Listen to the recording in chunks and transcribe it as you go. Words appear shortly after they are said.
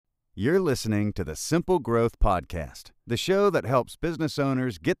You're listening to the Simple Growth Podcast, the show that helps business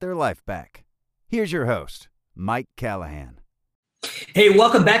owners get their life back. Here's your host, Mike Callahan. Hey,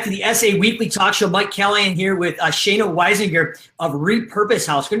 welcome back to the SA Weekly Talk Show. Mike Callahan here with Shayna Weisinger of Repurpose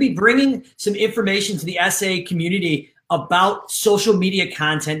House. We're going to be bringing some information to the SA community about social media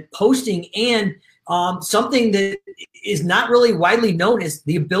content, posting, and something that is not really widely known is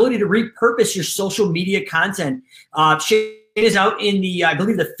the ability to repurpose your social media content. Shayna is out in the, I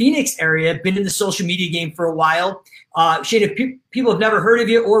believe, the Phoenix area, been in the social media game for a while. Shayna, if people have never heard of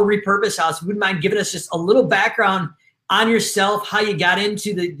you or Repurpose House, wouldn't mind giving us just a little background on yourself, how you got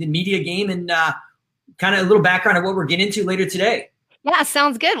into the media game, and kind of a little background of what we're getting into later today. Yeah,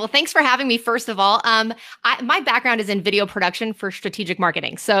 sounds good. Well, thanks for having me, first of all. My background is in video production for strategic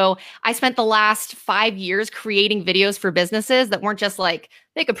marketing. So I spent the last 5 years creating videos for businesses that weren't just like,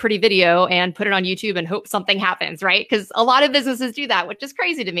 make a pretty video and put it on YouTube and hope something happens, right? Because a lot of businesses do that, which is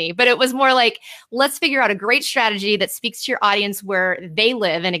crazy to me. But it was more like, let's figure out a great strategy that speaks to your audience where they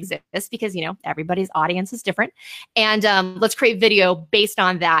live and exist, because, you know, everybody's audience is different. And let's create video based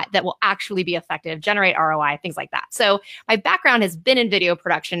on that will actually be effective, generate ROI, things like that. So my background has been in video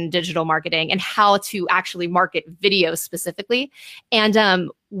production, digital marketing, and how to actually market video specifically. And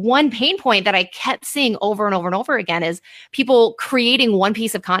one pain point that I kept seeing over and over and over again is people creating one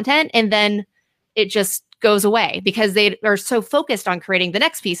piece of content and then it just goes away because they are so focused on creating the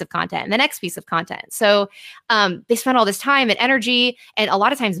next piece of content and the next piece of content. So they spend all this time and energy and a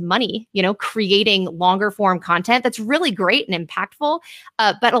lot of times money, you know, creating longer form content that's really great and impactful.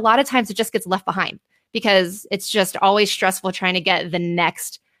 But a lot of times it just gets left behind because it's just always stressful trying to get the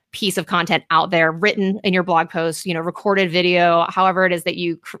next piece of content out there, written in your blog post, you know, recorded video, however it is that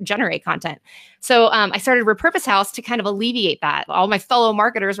you generate content. So I started Repurpose House to kind of alleviate that. All my fellow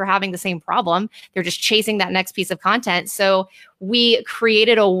marketers were having the same problem. They're just chasing that next piece of content. So we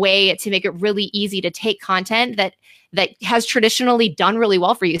created a way to make it really easy to take content that has traditionally done really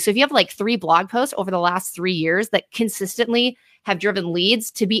well for you. So if you have like 3 blog posts over the last 3 years that consistently have driven leads,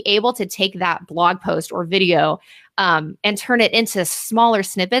 to be able to take that blog post or video and turn it into smaller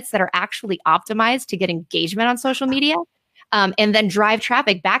snippets that are actually optimized to get engagement on social media, and then drive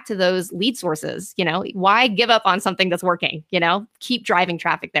traffic back to those lead sources. You know, why give up on something that's working? You know, keep driving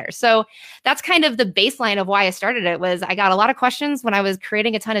traffic there. So that's kind of the baseline of why I started it. Was I got a lot of questions when I was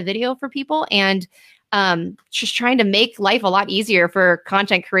creating a ton of video for people, and just trying to make life a lot easier for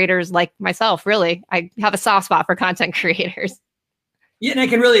content creators like myself. Really, I have a soft spot for content creators. Yeah, and I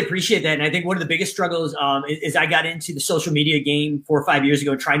can really appreciate that. And I think one of the biggest struggles is I got into the social media game 4 or 5 years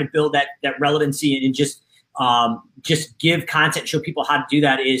ago, trying to build that relevancy and just give content, show people how to do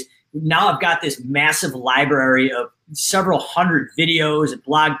that. Is now I've got this massive library of several hundred videos and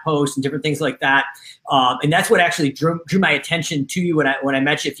blog posts and different things like that. And that's what actually drew my attention to you when I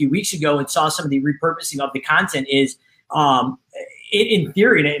met you a few weeks ago and saw some of the repurposing of the content. Is in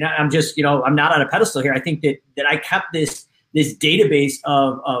theory, and I'm just, you know, I'm not on a pedestal here. I think that I kept this database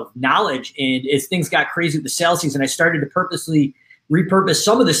of knowledge, and as things got crazy with the sales season, I started to purposely repurpose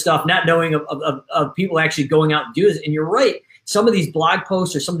some of the stuff, not knowing of people actually going out and do this. And you're right, some of these blog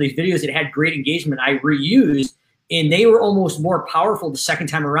posts or some of these videos that had great engagement, I reused, and they were almost more powerful the second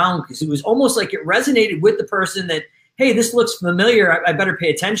time around because it was almost like it resonated with the person that, hey, this looks familiar, I better pay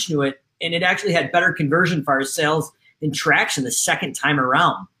attention to it. And it actually had better conversion for our sales and traction the second time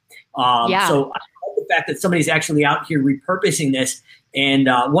around. So I love the fact that somebody's actually out here repurposing this. And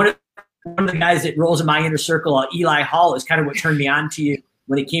one of the guys that rolls in my inner circle, Eli Hall, is kind of what turned me on to you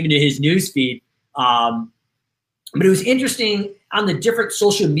when it came into his news feed. But it was interesting on the different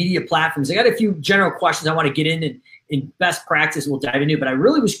social media platforms. I got a few general questions I want to get in best practice we'll dive into, but I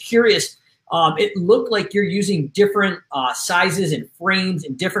really was curious. It looked like you're using different sizes and frames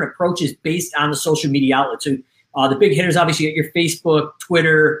and different approaches based on the social media outlet. So the big hitters, obviously, you got your Facebook,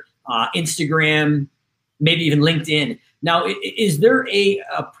 Twitter, Instagram, maybe even LinkedIn. Now, is there a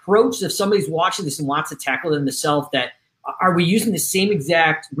approach if somebody's watching this and wants to tackle it themselves, that are we using the same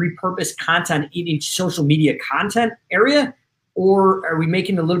exact repurposed content in each social media content area, or are we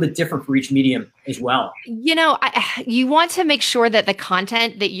making it a little bit different for each medium as well? You know, you want to make sure that the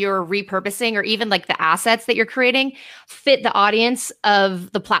content that you're repurposing, or even like the assets that you're creating, fit the audience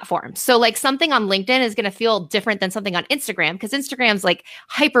of the platform. So like something on LinkedIn is going to feel different than something on Instagram, because Instagram's like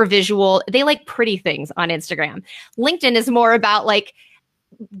hyper visual. They like pretty things on Instagram. LinkedIn is more about like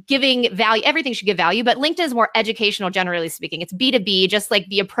giving value. Everything should give value, but LinkedIn is more educational, generally speaking. It's B2B, just like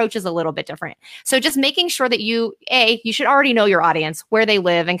the approach is a little bit different. So just making sure that you should already know your audience, where they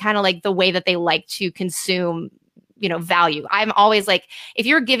live, and kind of like the way that they like to consume value. I'm always like, if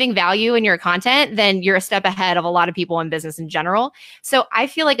you're giving value in your content, then you're a step ahead of a lot of people in business in general. So I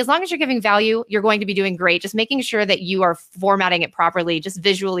feel like as long as you're giving value, you're going to be doing great. Just making sure that you are formatting it properly, just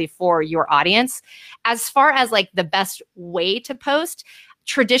visually for your audience. As far as like the best way to post,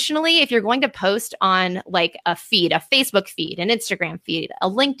 traditionally, if you're going to post on like a feed, a Facebook feed, an Instagram feed, a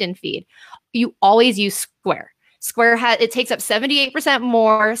LinkedIn feed, you always use Square. Square it takes up 78%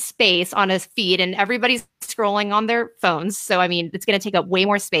 more space on a feed, and everybody's scrolling on their phones. So, I mean, it's going to take up way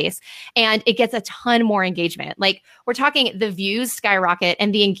more space, and it gets a ton more engagement. Like, we're talking the views skyrocket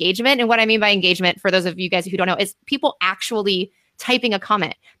and the engagement. And what I mean by engagement, for those of you guys who don't know, is people actually typing a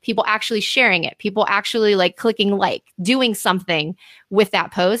comment, people actually sharing it, people actually like clicking like, doing something with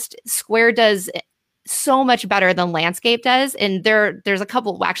that post. Square does so much better than Landscape does. And there's a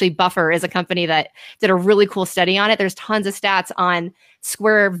couple, actually Buffer is a company that did a really cool study on it. There's tons of stats on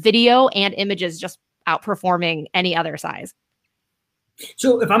Square video and images just outperforming any other size.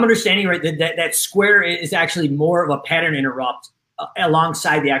 So if I'm understanding right, that Square is actually more of a pattern interrupt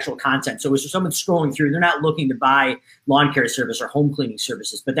alongside the actual content. So as someone's scrolling through, they're not looking to buy lawn care service or home cleaning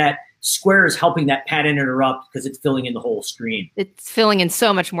services, but that Square is helping that pattern interrupt because it's filling in the whole screen. It's filling in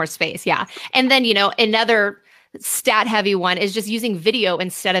so much more space. Yeah. And then, another stat heavy one is just using video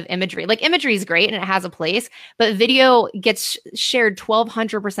instead of imagery. Like, imagery is great and it has a place, but video gets shared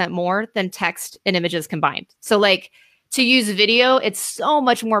 1,200% more than text and images combined. So like, to use video, it's so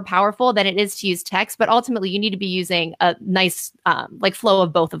much more powerful than it is to use text, but ultimately you need to be using a nice like flow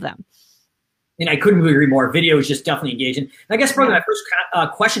of both of them. And I couldn't agree more. Video is just definitely engaging. And I guess probably my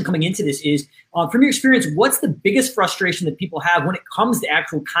first question coming into this is, from your experience, what's the biggest frustration that people have when it comes to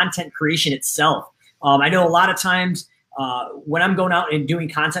actual content creation itself? I know a lot of times when I'm going out and doing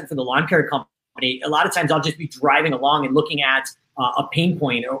content for the lawn care company, a lot of times I'll just be driving along and looking at a pain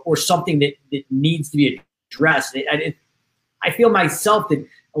point or something that needs to be addressed. I feel myself that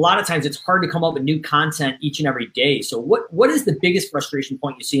a lot of times it's hard to come up with new content each and every day. So what is the biggest frustration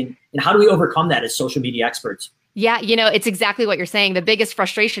point you see, and how do we overcome that as social media experts? Yeah, it's exactly what you're saying. The biggest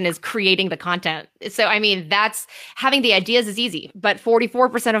frustration is creating the content. So, I mean, that's having the ideas is easy, but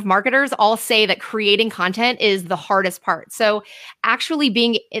 44% of marketers all say that creating content is the hardest part. So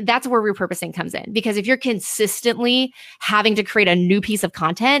actually that's where repurposing comes in, because if you're consistently having to create a new piece of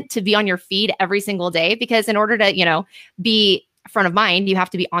content to be on your feed every single day, because in order to, be front of mind, you have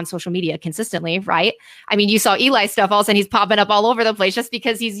to be on social media consistently, right? I mean, you saw Eli's stuff, all of a sudden he's popping up all over the place just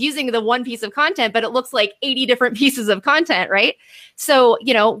because he's using the one piece of content, but it looks like 80 different pieces of content, right? So,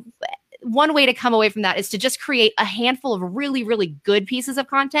 one way to come away from that is to just create a handful of really, really good pieces of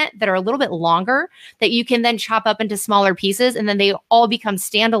content that are a little bit longer that you can then chop up into smaller pieces, and then they all become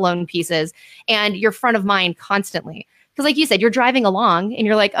standalone pieces and you're front of mind constantly. Because like you said, you're driving along and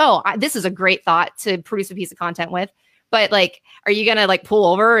you're like, oh, this is a great thought to produce a piece of content with. But like, are you going to like pull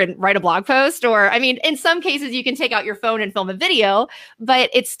over and write a blog post? Or, I mean, in some cases you can take out your phone and film a video, but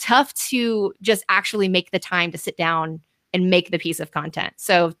it's tough to just actually make the time to sit down and make the piece of content.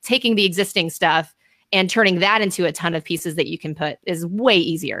 So taking the existing stuff and turning that into a ton of pieces that you can put is way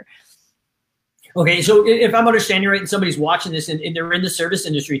easier. Okay, so if I'm understanding right, and somebody's watching this and they're in the service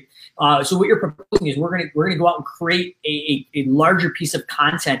industry, so what you're proposing is we're gonna go out and create a larger piece of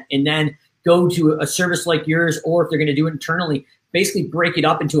content, and then go to a service like yours, or if they're going to do it internally, basically break it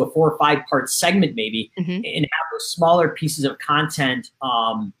up into a 4 or 5 part segment maybe, and have those smaller pieces of content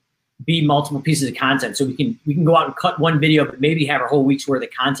be multiple pieces of content. So we can go out and cut one video, but maybe have a whole week's worth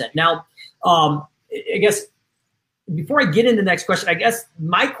of content. Now, I guess before I get into the next question, I guess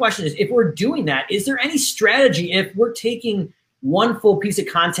my question is, if we're doing that, is there any strategy if we're taking one full piece of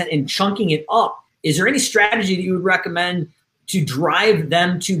content and chunking it up? Is there any strategy that you would recommend to drive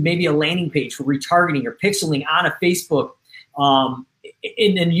them to maybe a landing page for retargeting or pixeling on a Facebook,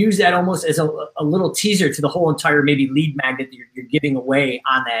 and then use that almost as a little teaser to the whole entire maybe lead magnet that you're giving away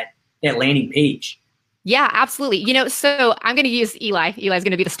on that landing page? Yeah, absolutely. So I'm going to use Eli. Eli's going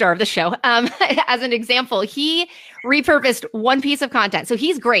to be the star of the show. As an example, he repurposed one piece of content. So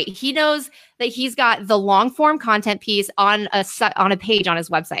he's great. He knows that he's got the long form content piece on a page on his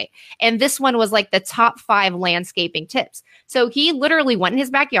website. And this one was like the top 5 landscaping tips. So he literally went in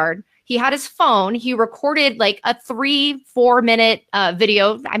his backyard. He had his phone. He recorded like a 3-4 minute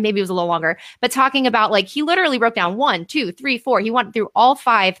video. Maybe it was a little longer, but talking about like, he literally wrote down 1, 2, 3, 4. He went through all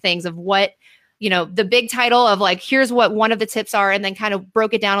 5 things of what, the big title of like, here's what one of the tips are, and then kind of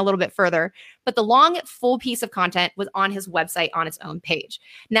broke it down a little bit further. But the long, full piece of content was on his website on its own page.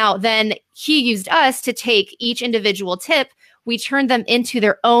 Now, then he used us to take each individual tip. We turned them into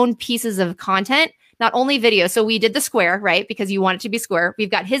their own pieces of content. not only video. So we did the square, right? Because you want it to be square. We've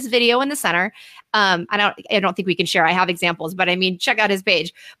got his video in the center. I don't think we can share. I have examples, but I mean, check out his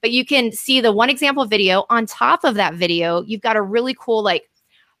page. But you can see the one example video. On top of that video, you've got a really cool, like,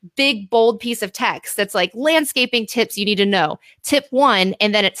 big bold piece of text that's like landscaping tips you need to know. Tip 1,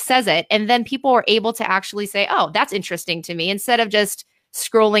 and then it says it. And then people are able to actually say, oh, that's interesting to me, instead of just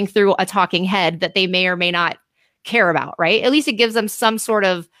scrolling through a talking head that they may or may not care about, right? At least it gives them some sort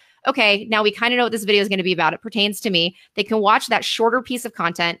of, okay, now we kind of know what this video is going to be about. It pertains to me. They can watch that shorter piece of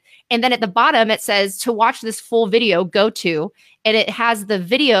content. And then at the bottom, it says to watch this full video, go to, and it has the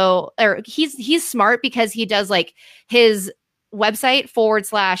video, or he's smart because he does like his website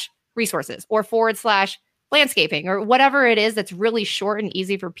 /resources or /landscaping or whatever it is that's really short and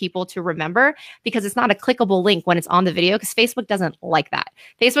easy for people to remember, because it's not a clickable link when it's on the video, because Facebook doesn't like that.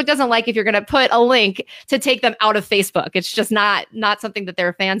 Facebook doesn't like if you're going to put a link to take them out of Facebook. It's just not something that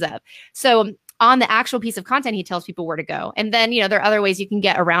they're fans of. So on the actual piece of content, he tells people where to go. And then, there are other ways you can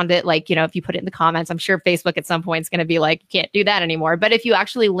get around it. Like, if you put it in the comments, I'm sure Facebook at some point is going to be like, you can't do that anymore. But if you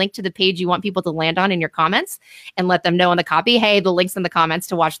actually link to the page you want people to land on in your comments and let them know in the copy, hey, the link's in the comments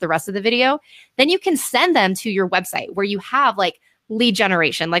to watch the rest of the video, then you can send them to your website where you have like lead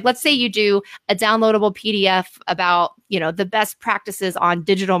generation. Like, let's say you do a downloadable PDF about, the best practices on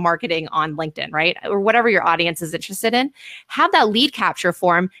digital marketing on LinkedIn, right? Or whatever your audience is interested in. Have that lead capture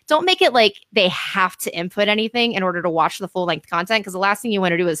form. Don't make it like they have to input anything in order to watch the full length content, because the last thing you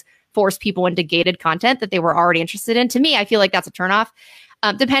want to do is force people into gated content that they were already interested in. To me, I feel like that's a turnoff,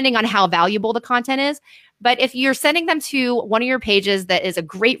 depending on how valuable the content is. But if you're sending them to one of your pages that is a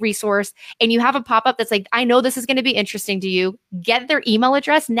great resource and you have a pop-up that's like, I know this is going to be interesting to you, get their email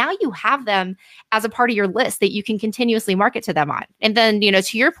address. Now you have them as a part of your list that you can continuously market to them on. And then,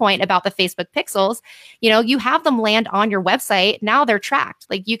 to your point about the Facebook pixels, you have them land on your website. Now they're tracked.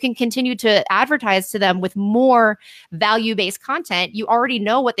 Like, you can continue to advertise to them with more value-based content. You already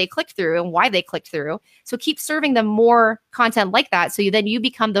know what they clicked through and why they clicked through. So keep serving them more content like that. So then you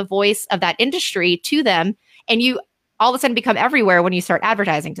become the voice of that industry to them. And you all of a sudden become everywhere when you start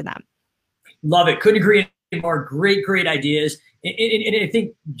advertising to them. Love it. Couldn't agree more. Great ideas. And I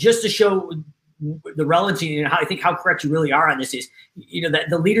think just to show the relevancy and how correct you really are on this is, that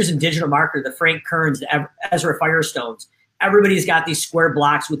the leaders in digital marketing, the Frank Kerns, the Ezra Firestones, everybody's got these square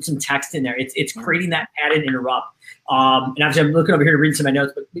blocks with some text in there. It's creating that add and interrupt. And obviously I'm looking over here to read some of my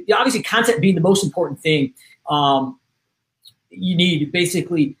notes, but obviously content being the most important thing. You need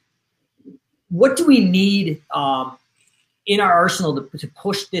basically, what do we need in our arsenal to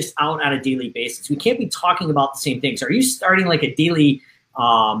push this out on a daily basis? We can't be talking about the same things. Are you starting like a daily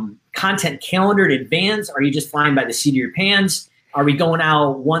content calendar in advance? Are you just flying by the seat of your pants? Are we going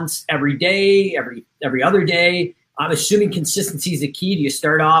out once every day, every other day? I'm assuming consistency is the key. Do you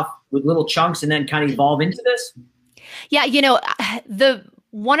start off with little chunks and then kind of evolve into this? Yeah,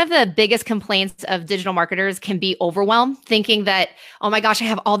 one of the biggest complaints of digital marketers can be overwhelm, thinking that, oh my gosh, I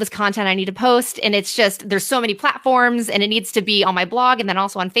have all this content I need to post. And it's just, there's so many platforms and it needs to be on my blog and then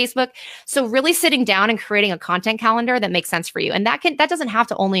also on Facebook. So really sitting down and creating a content calendar that makes sense for you. And that doesn't have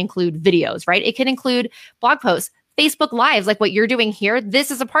to only include videos, right? It can include blog posts, Facebook Lives, like what you're doing here.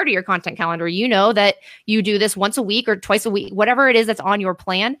 This is a part of your content calendar. You know that you do this once a week or twice a week, whatever it is that's on your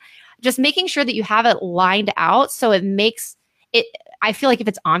plan. Just making sure that you have it lined out so it makes it, I feel like if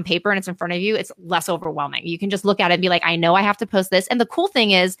it's on paper and it's in front of you, it's less overwhelming. You can just look at it and be like, I know I have to post this. And the cool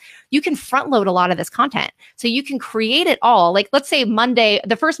thing is you can front load a lot of this content. So you can create it all. Like, let's say Monday,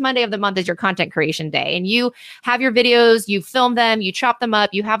 the first Monday of the month is your content creation day, and you have your videos, you film them, you chop them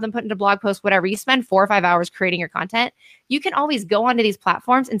up, you have them put into blog posts, whatever. You spend 4 or 5 hours creating your content. You can always go onto these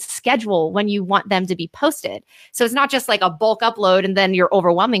platforms and schedule when you want them to be posted. So it's not just like a bulk upload and then you're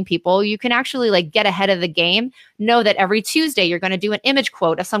overwhelming people. You can actually like get ahead of the game, know that every Tuesday you're going to do an image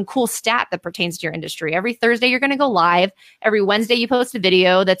quote of some cool stat that pertains to your industry. Every Thursday you're going to go live. Every Wednesday you post a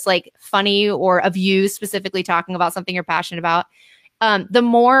video that's like funny or of you specifically talking about something you're passionate about. The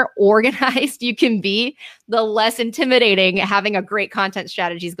more organized you can be, the less intimidating having a great content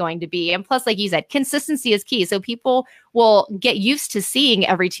strategy is going to be. And plus, like you said, consistency is key. So people will get used to seeing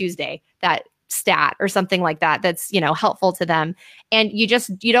every Tuesday that stat or something like that that's, helpful to them. And you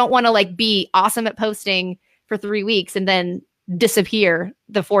don't want to like be awesome at posting for 3 weeks and then disappear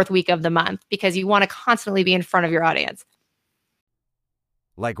the 4th week of the month, because you want to constantly be in front of your audience.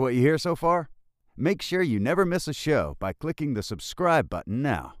 Like what you hear so far? Make sure you never miss a show by clicking the subscribe button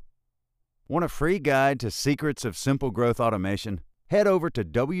now. Want a free guide to secrets of simple growth automation? Head over to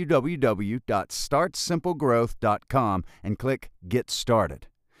www.startsimplegrowth.com and click Get Started.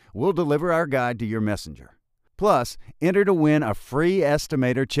 We'll deliver our guide to your messenger. Plus, enter to win a free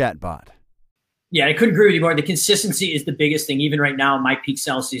estimator chatbot. Yeah, I couldn't agree with you more. The consistency is the biggest thing. Even right now in my peak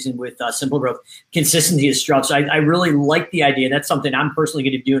sales season with Simple Growth, consistency is strong. So I really like the idea. That's something I'm personally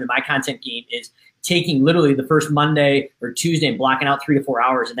going to be doing in my content game, is taking literally the first Monday or Tuesday and blocking out 3 to 4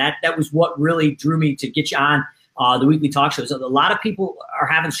 hours. And that was what really drew me to get you on the weekly talk shows. So a lot of people are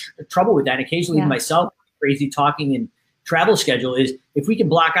having trouble with that. And occasionally even myself, crazy talking and travel schedule, is if we can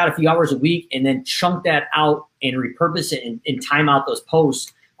block out a few hours a week and then chunk that out and repurpose it and time out those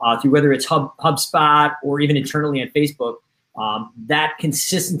posts through whether it's HubSpot or even internally on Facebook, that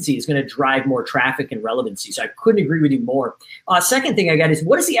consistency is going to drive more traffic and relevancy. So I couldn't agree with you more. Second thing I got is,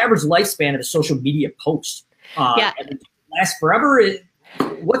 what is the average lifespan of a social media post? Last forever?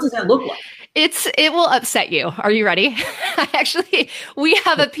 What does that look like? It will upset you. Are you ready? Actually, we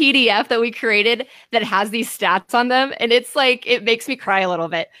have a PDF that we created that has these stats on them, and it's like, it makes me cry a little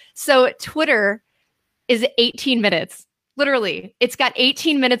bit. So Twitter is 18 minutes. Literally, it's got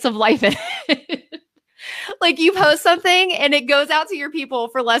 18 minutes of life in it. Like, you post something and it goes out to your people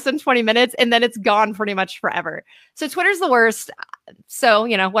for less than 20 minutes and then it's gone pretty much forever. So Twitter's the worst. So,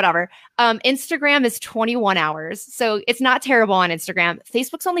 whatever. Instagram is 21 hours. So it's not terrible on Instagram.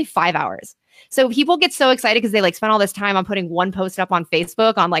 Facebook's only 5 hours. So people get so excited because they like spend all this time on putting one post up on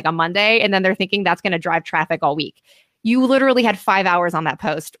Facebook on like a Monday, and then they're thinking that's going to drive traffic all week. You literally had 5 hours on that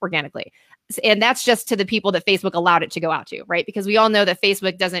post organically. And that's just to the people that Facebook allowed it to go out to, right? Because we all know that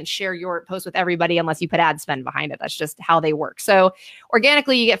Facebook doesn't share your post with everybody unless you put ad spend behind it. That's just how they work. So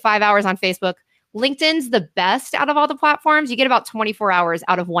organically, you get 5 hours on Facebook. LinkedIn's the best out of all the platforms. You get about 24 hours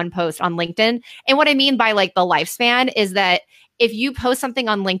out of one post on LinkedIn. And what I mean by like the lifespan is that if you post something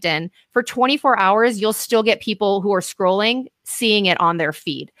on LinkedIn for 24 hours, you'll still get people who are scrolling, seeing it on their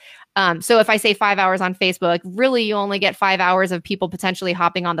feed. So if I say 5 hours on Facebook, really you only get 5 hours of people potentially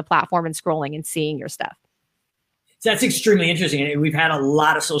hopping on the platform and scrolling and seeing your stuff. So that's extremely interesting. And we've had a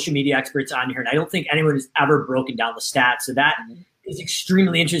lot of social media experts on here, and I don't think anyone has ever broken down the stats. So that is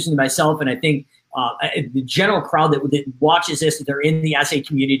extremely interesting to myself. And I think the general crowd that watches this, that they're in the SA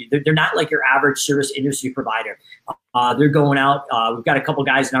community, they're not like your average service industry provider. They're going out. We've got a couple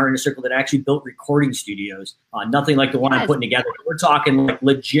guys in our inner circle that actually built recording studios, nothing like the one I'm putting together. We're talking like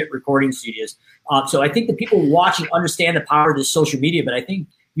legit recording studios. So I think the people watching understand the power of this social media, but I think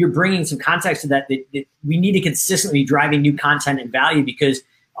you're bringing some context to that we need to consistently be driving new content and value, because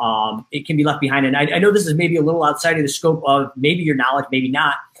it can be left behind. And I know this is maybe a little outside of the scope of maybe your knowledge, maybe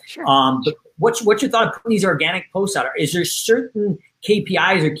not. Sure. But what's your thought of putting these organic posts out? Is there certain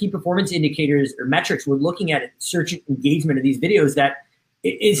KPIs or key performance indicators or metrics we're looking at search engagement of these videos that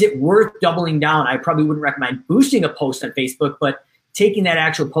is it worth doubling down? I probably wouldn't recommend boosting a post on Facebook, but taking that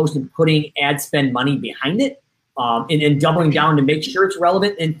actual post and putting ad spend money behind it, and doubling down to make sure it's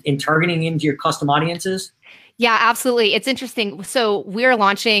relevant and targeting into your custom audiences. Yeah, absolutely. It's interesting. So we're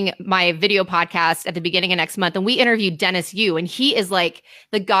launching my video podcast at the beginning of next month, and we interviewed Dennis Yu, and he is like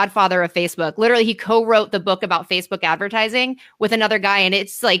the godfather of Facebook. Literally, he co-wrote the book about Facebook advertising with another guy, and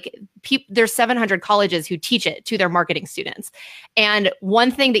it's like there's 700 colleges who teach it to their marketing students. And one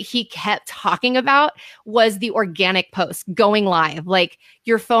thing that he kept talking about was the organic post going live, like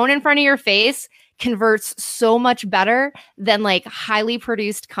your phone in front of your face converts so much better than like highly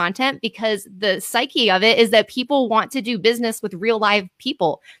produced content, because the psyche of it is that people want to do business with real live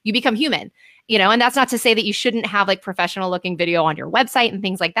people. You become human, and that's not to say that you shouldn't have like professional looking video on your website and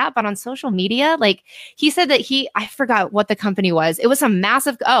things like that. But on social media, like he said that I forgot what the company was. It was some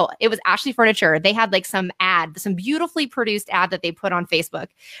massive, it was Ashley Furniture. They had like some beautifully produced ad that they put on Facebook.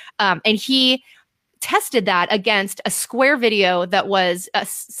 And he tested that against a Square video that was a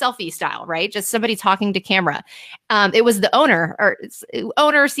selfie style, right? Just somebody talking to camera. It was the owner,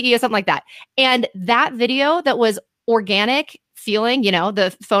 CEO, something like that. And that video that was organic feeling,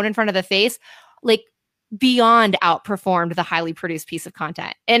 the phone in front of the face, like beyond outperformed the highly produced piece of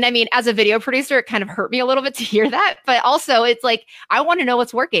content. And I mean, as a video producer, it kind of hurt me a little bit to hear that, but also it's like, I want to know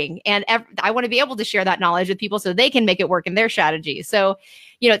what's working, and I want to be able to share that knowledge with people so they can make it work in their strategy. So,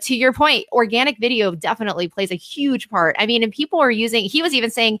 to your point, organic video definitely plays a huge part. I mean, and people are he was even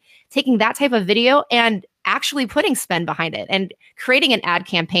saying, taking that type of video and actually putting spend behind it and creating an ad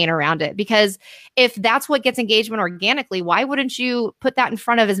campaign around it. Because if that's what gets engagement organically, why wouldn't you put that in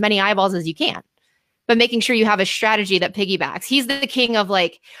front of as many eyeballs as you can? But making sure you have a strategy that piggybacks. He's the king of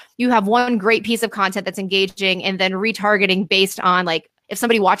like, you have one great piece of content that's engaging, and then retargeting based on like, if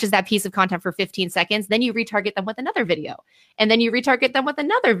somebody watches that piece of content for 15 seconds, then you retarget them with another video, and then you retarget them with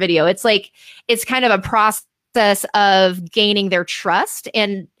another video. It's like, it's kind of a process of gaining their trust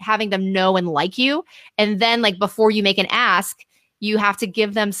and having them know and like you. And then like, before you make an ask, you have to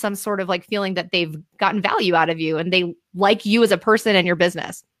give them some sort of like feeling that they've gotten value out of you and they like you as a person and your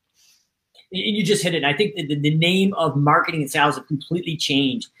business. And you just hit it. And I think that the name of marketing and sales have completely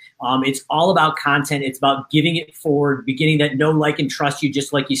changed. It's all about content. It's about giving it forward, beginning that know, like, and trust you,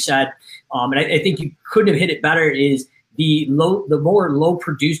 just like you said. And I think you couldn't have hit it better. Is the more low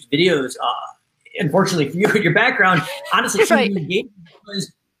produced videos. Unfortunately for you, your background, honestly, right.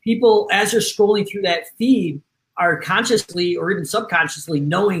 Because people, as they're scrolling through that feed, are consciously or even subconsciously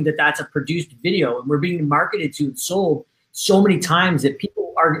knowing that that's a produced video, and we're being marketed to and sold so many times that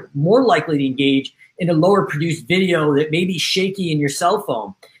people are more likely to engage in a lower produced video that may be shaky in your cell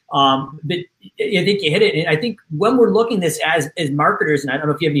phone. But I think you hit it. And I think when we're looking this as marketers, and I don't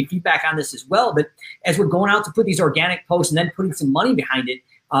know if you have any feedback on this as well, but as we're going out to put these organic posts and then putting some money behind it,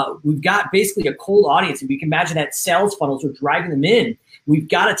 we've got basically a cold audience. And we can imagine that sales funnels are driving them in. We've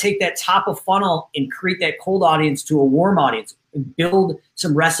got to take that top of funnel and create that cold audience to a warm audience and build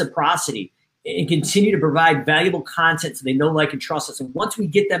some reciprocity and continue to provide valuable content so they know, like, and trust us. And once we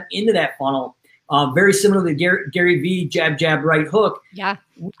get them into that funnel, very similar to Gary Vee, jab, jab, right hook. Yeah.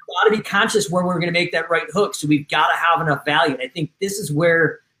 We've got to be conscious when we're going to make that right hook. So we've got to have enough value. And I think this is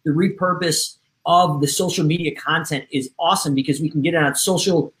where the repurpose of the social media content is awesome, because we can get it on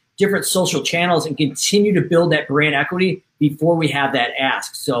different social channels and continue to build that brand equity before we have that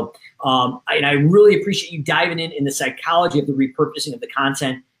ask. So, and I really appreciate you diving in the psychology of the repurposing of the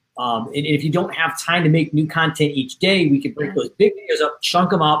content. And if you don't have time to make new content each day, we can break those big videos up, chunk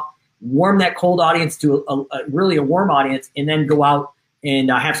them up, warm that cold audience to really a warm audience, and then go out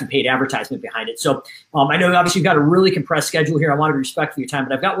and have some paid advertisement behind it. So I know obviously you've got a really compressed schedule here. I want to be respectful of your time,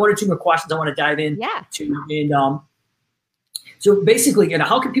 but I've got one or two more questions I want to dive in to. And so basically,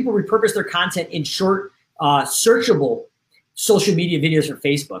 how can people repurpose their content in short, searchable social media videos for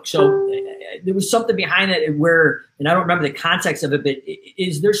Facebook? So there was something behind that where, and I don't remember the context of it, but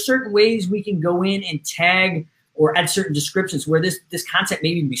is there certain ways we can go in and tag or add certain descriptions where this content may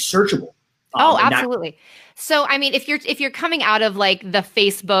even be searchable? Oh, absolutely. So, I mean, if you're coming out of like the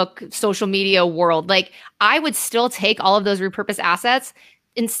Facebook social media world, like I would still take all of those repurposed assets,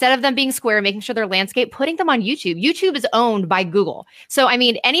 instead of them being square, making sure they're landscape, putting them on YouTube. YouTube is owned by Google. So, I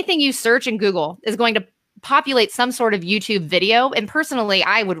mean, anything you search in Google is going to populate some sort of YouTube video. And personally,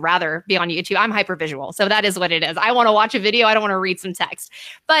 I would rather be on YouTube. I'm hypervisual. So that is what it is. I want to watch a video. I don't want to read some text.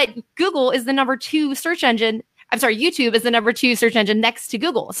 But Google is the number 2 search engine. I'm sorry, YouTube is the number 2 search engine next to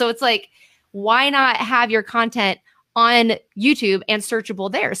Google. So it's like, why not have your content on YouTube and searchable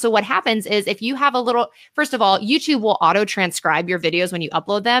there? So what happens is if you have first of all, YouTube will auto transcribe your videos when you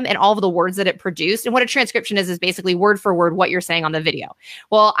upload them and all of the words that it produced. And what a transcription is basically word for word what you're saying on the video.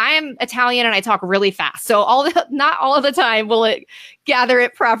 Well, I am Italian and I talk really fast. So not all of the time will it gather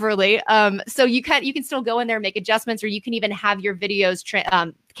it properly. So you can still go in there and make adjustments, or you can even have your videos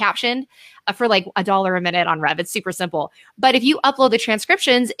captioned for like $1 a minute on Rev. It's super simple. But if you upload the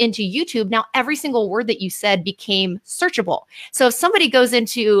transcriptions into YouTube, now every single word that you said became searchable. So if somebody goes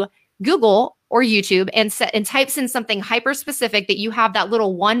into Google or YouTube and types in something hyper specific that you have that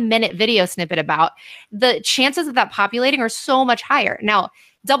little 1-minute video snippet about, the chances of that populating are so much higher. Now,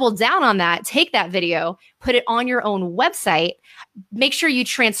 double down on that, take that video, put it on your own website, make sure you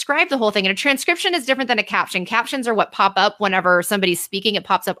transcribe the whole thing. And a transcription is different than a caption. Captions are what pop up whenever somebody's speaking. It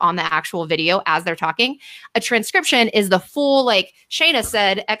pops up on the actual video as they're talking. A transcription is the full, like Shayna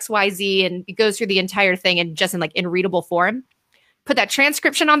said, XYZ, and it goes through the entire thing and just in readable form. Put that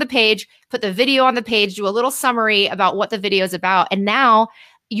transcription on the page, put the video on the page, do a little summary about what the video is about. And now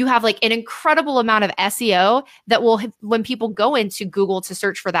you have like an incredible amount of SEO that will, when people go into Google to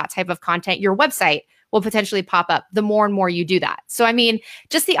search for that type of content, your website will potentially pop up the more and more you do that. So, I mean,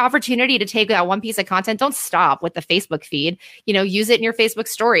 just the opportunity to take that one piece of content, don't stop with the Facebook feed, use it in your Facebook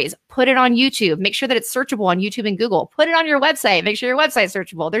stories, put it on YouTube, make sure that it's searchable on YouTube and Google, put it on your website, make sure your website's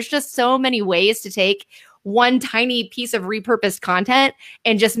searchable. There's just so many ways to take one tiny piece of repurposed content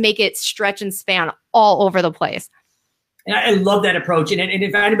and just make it stretch and span all over the place. And I love that approach. And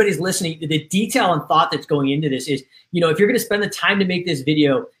if anybody's listening, the detail and thought that's going into this is, if you're going to spend the time to make this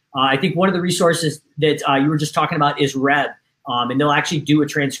video, I think one of the resources that you were just talking about is Rev, and they'll actually do a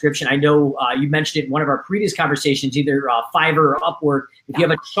transcription. I know you mentioned it in one of our previous conversations, either Fiverr or Upwork. If you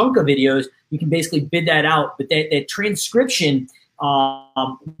have a chunk of videos, you can basically bid that out. But that transcription,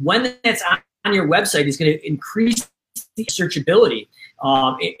 when that's on your website, is going to increase the searchability.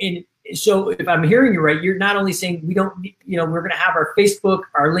 And so if I'm hearing you right, you're not only saying we're going to have our Facebook,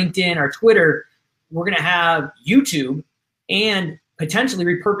 our LinkedIn, our Twitter, we're going to have YouTube, and potentially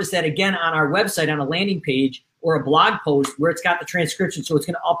repurpose that again on our website on a landing page or a blog post where it's got the transcription. So it's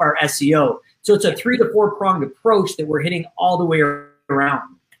going to up our SEO. So it's a 3 to 4 pronged approach that we're hitting all the way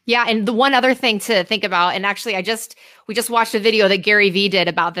around. Yeah, and the one other thing to think about, and actually we just watched a video that Gary Vee did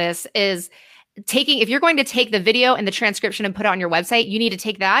about this, is if you're going to take the video and the transcription and put it on your website, you need to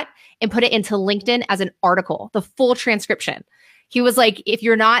take that and put it into LinkedIn as an article, the full transcription. He was like, if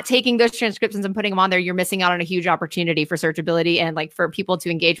you're not taking those transcriptions and putting them on there, you're missing out on a huge opportunity for searchability and like for people to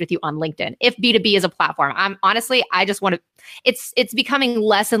engage with you on LinkedIn. If B2B is a platform, I just want to, it's becoming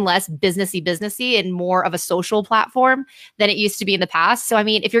less and less businessy and more of a social platform than it used to be in the past. So, I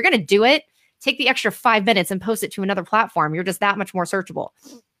mean, if you're going to do it, take the extra 5 minutes and post it to another platform. You're just that much more searchable.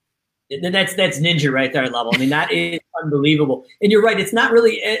 That's ninja right there level. I mean, that is unbelievable. And you're right. It's not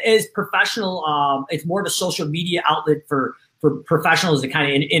really as professional. It's more of a social media outlet for professionals to kind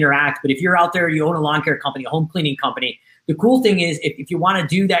of interact. But if you're out there, you own a lawn care company, a home cleaning company, the cool thing is if you want to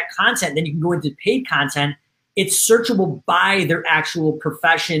do that content, then you can go into paid content. It's searchable by their actual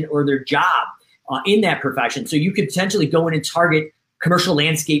profession or their job in that profession. So you could potentially go in and target commercial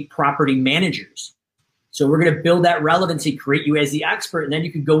landscape property managers. So we're going to build that relevancy, create you as the expert, and then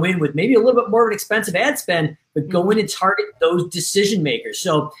you can go in with maybe a little bit more of an expensive ad spend, but go in and target those decision makers.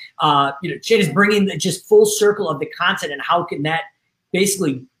 So, Shane is bringing just full circle of the content and how can that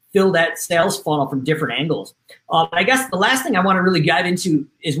basically fill that sales funnel from different angles. I guess the last thing I want to really dive into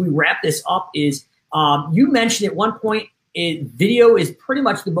as we wrap this up is you mentioned at one point video is pretty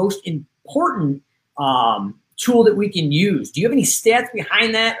much the most important tool that we can use. Do you have any stats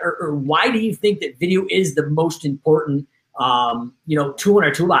behind that, or why do you think that video is the most important tool in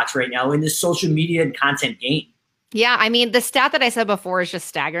our toolbox right now in this social media and content game? Yeah, I mean, the stat that I said before is just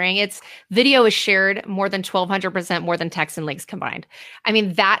staggering. Video is shared more than 1,200% more than text and links combined. I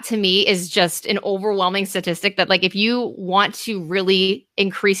mean, that to me is just an overwhelming statistic that, like, if you want to really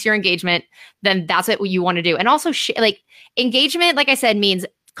increase your engagement, then that's what you want to do. And also, engagement, like I said, means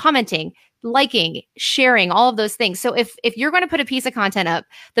commenting, liking, sharing, all of those things. So if you're going to put a piece of content up,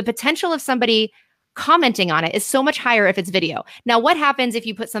 the potential of somebody commenting on it is so much higher if it's video. Now, what happens if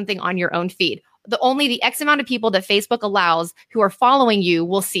you put something on your own feed? Only the X amount of people that Facebook allows who are following you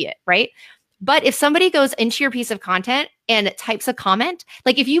will see it, right? But if somebody goes into your piece of content and types a comment,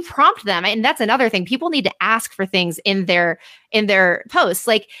 like if you prompt them, and that's another thing, people need to ask for things in their posts.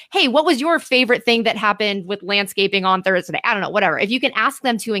 Like, hey, what was your favorite thing that happened with landscaping on Thursday? I don't know, whatever. If you can ask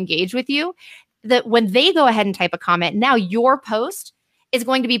them to engage with you, that when they go ahead and type a comment, now your post is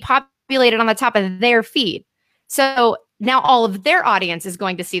going to be populated on the top of their feed. So now all of their audience is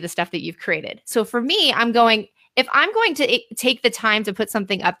going to see the stuff that you've created. So for me, if I'm going to take the time to put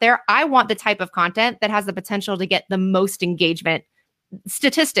something up there, I want the type of content that has the potential to get the most engagement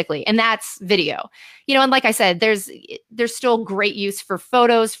statistically, and that's video. And like I said, there's still great use for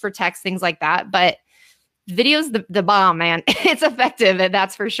photos, for text, things like that, but video's the bomb, man. It's effective, and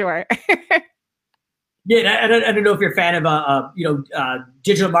that's for sure. Yeah, I don't know if you're a fan of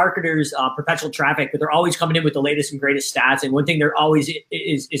digital marketers, perpetual traffic, but they're always coming in with the latest and greatest stats. And one thing they're always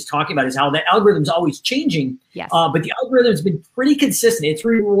is talking about is how the algorithm's always changing. Yes. But the algorithm's been pretty consistent. It's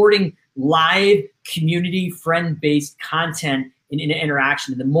rewarding live, community, friend-based content in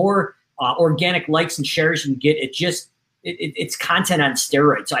interaction. And the more organic likes and shares you can get, it's content on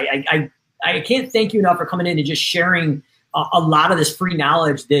steroids. So I can't thank you enough for coming in and just sharing a lot of this free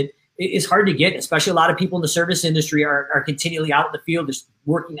knowledge that is hard to get, especially a lot of people in the service industry are continually out in the field just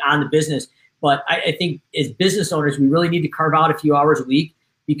working on the business. But I think as business owners, we really need to carve out a few hours a week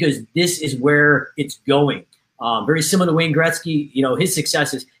because this is where it's going. Very similar to Wayne Gretzky, his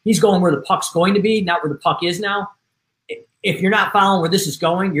success is he's going where the puck's going to be, not where the puck is now. If you're not following where this is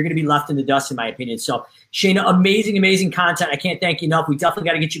going, you're going to be left in the dust, in my opinion. So, Shayna, amazing content. I can't thank you enough. We definitely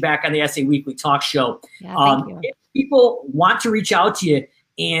got to get you back on the SA Weekly Talk Show. Yeah, thank you. If people want to reach out to you,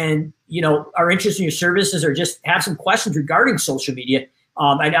 and are interested in your services or just have some questions regarding social media,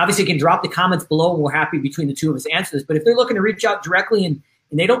 and obviously can drop the comments below, and we're happy between the two of us to answer this. But if they're looking to reach out directly and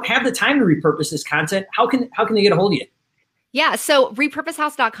they don't have the time to repurpose this content, how can they get a hold of you? Yeah, so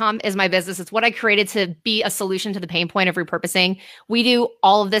repurposehouse.com is my business. It's what I created to be a solution to the pain point of repurposing. We do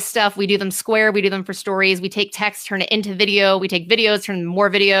all of this stuff. We do them square. We do them for stories. We take text, turn it into video. We take videos, turn more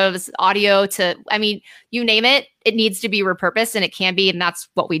videos, audio you name it. It needs to be repurposed, and it can be, and that's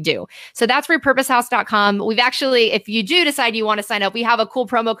what we do. So that's repurposehouse.com. We've actually, if you do decide you want to sign up, we have a cool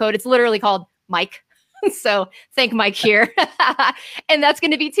promo code. It's literally called Mike. So thank Mike here. And that's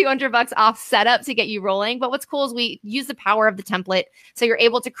going to be $200 off setup to get you rolling. But what's cool is we use the power of the template. So you're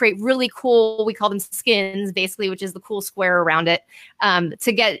able to create really cool, we call them skins, basically, which is the cool square around it,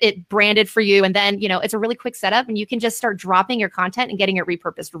 to get it branded for you. And then, it's a really quick setup and you can just start dropping your content and getting it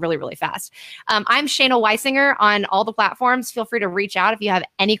repurposed really, really fast. I'm Shayna Weisinger on all the platforms. Feel free to reach out if you have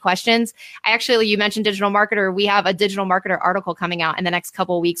any questions. You mentioned digital marketer. We have a digital marketer article coming out in the next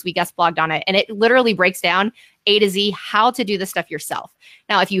couple of weeks. We guest blogged on it, and it literally breaks down A to Z how to do this stuff yourself.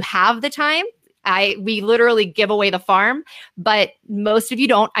 Now, if you have the time, we literally give away the farm, but most of you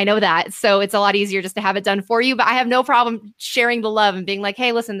don't. I know that. So it's a lot easier just to have it done for you. But I have no problem sharing the love and being like,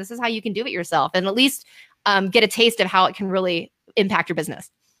 hey, listen, this is how you can do it yourself, and at least get a taste of how it can really impact your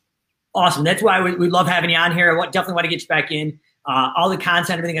business. Awesome. That's why we love having you on here. I definitely want to get you back in. All the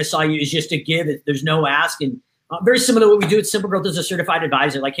content, everything I saw you is just to give. There's no ask. And very similar to what we do at Simple Growth as a certified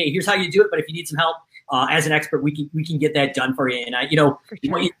advisor. Like, hey, here's how you do it. But if you need some help as an expert, we can get that done for you. And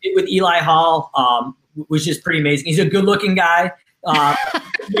what you did with Eli Hall was just pretty amazing. He's a good looking guy.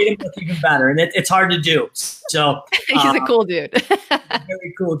 Made him look even better, and it's hard to do. So he's a cool dude.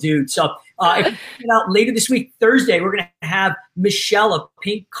 Very cool dude. So if you out later this week, Thursday, we're going to have Michelle of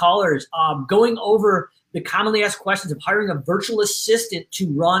Pink Collars going over the commonly asked questions of hiring a virtual assistant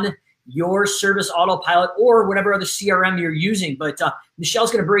to run your service autopilot or whatever other CRM you're using. But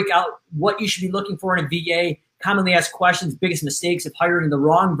Michelle's going to break out what you should be looking for in a VA, commonly asked questions, biggest mistakes of hiring the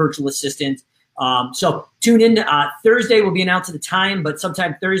wrong virtual assistant. So tune in. Thursday will be announced at the time, but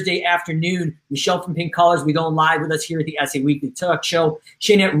sometime Thursday afternoon, Michelle from Pink Collars will be going live with us here at the SA Weekly Talk Show.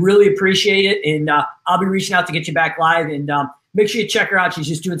 Shayna, really appreciate it. And I'll be reaching out to get you back live. And make sure you check her out. She's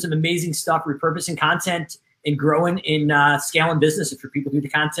just doing some amazing stuff, repurposing content and growing in scaling businesses for people through the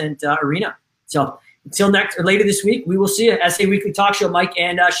content arena. So until next or later this week, we will see you at SA Weekly Talk Show, Mike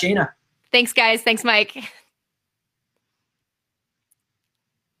and Shayna. Thanks, guys. Thanks, Mike.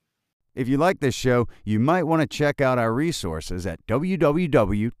 If you like this show, you might want to check out our resources at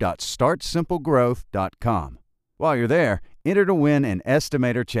www.startsimplegrowth.com. While you're there, enter to win an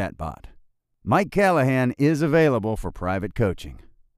Estimator chatbot. Mike Callahan is available for private coaching.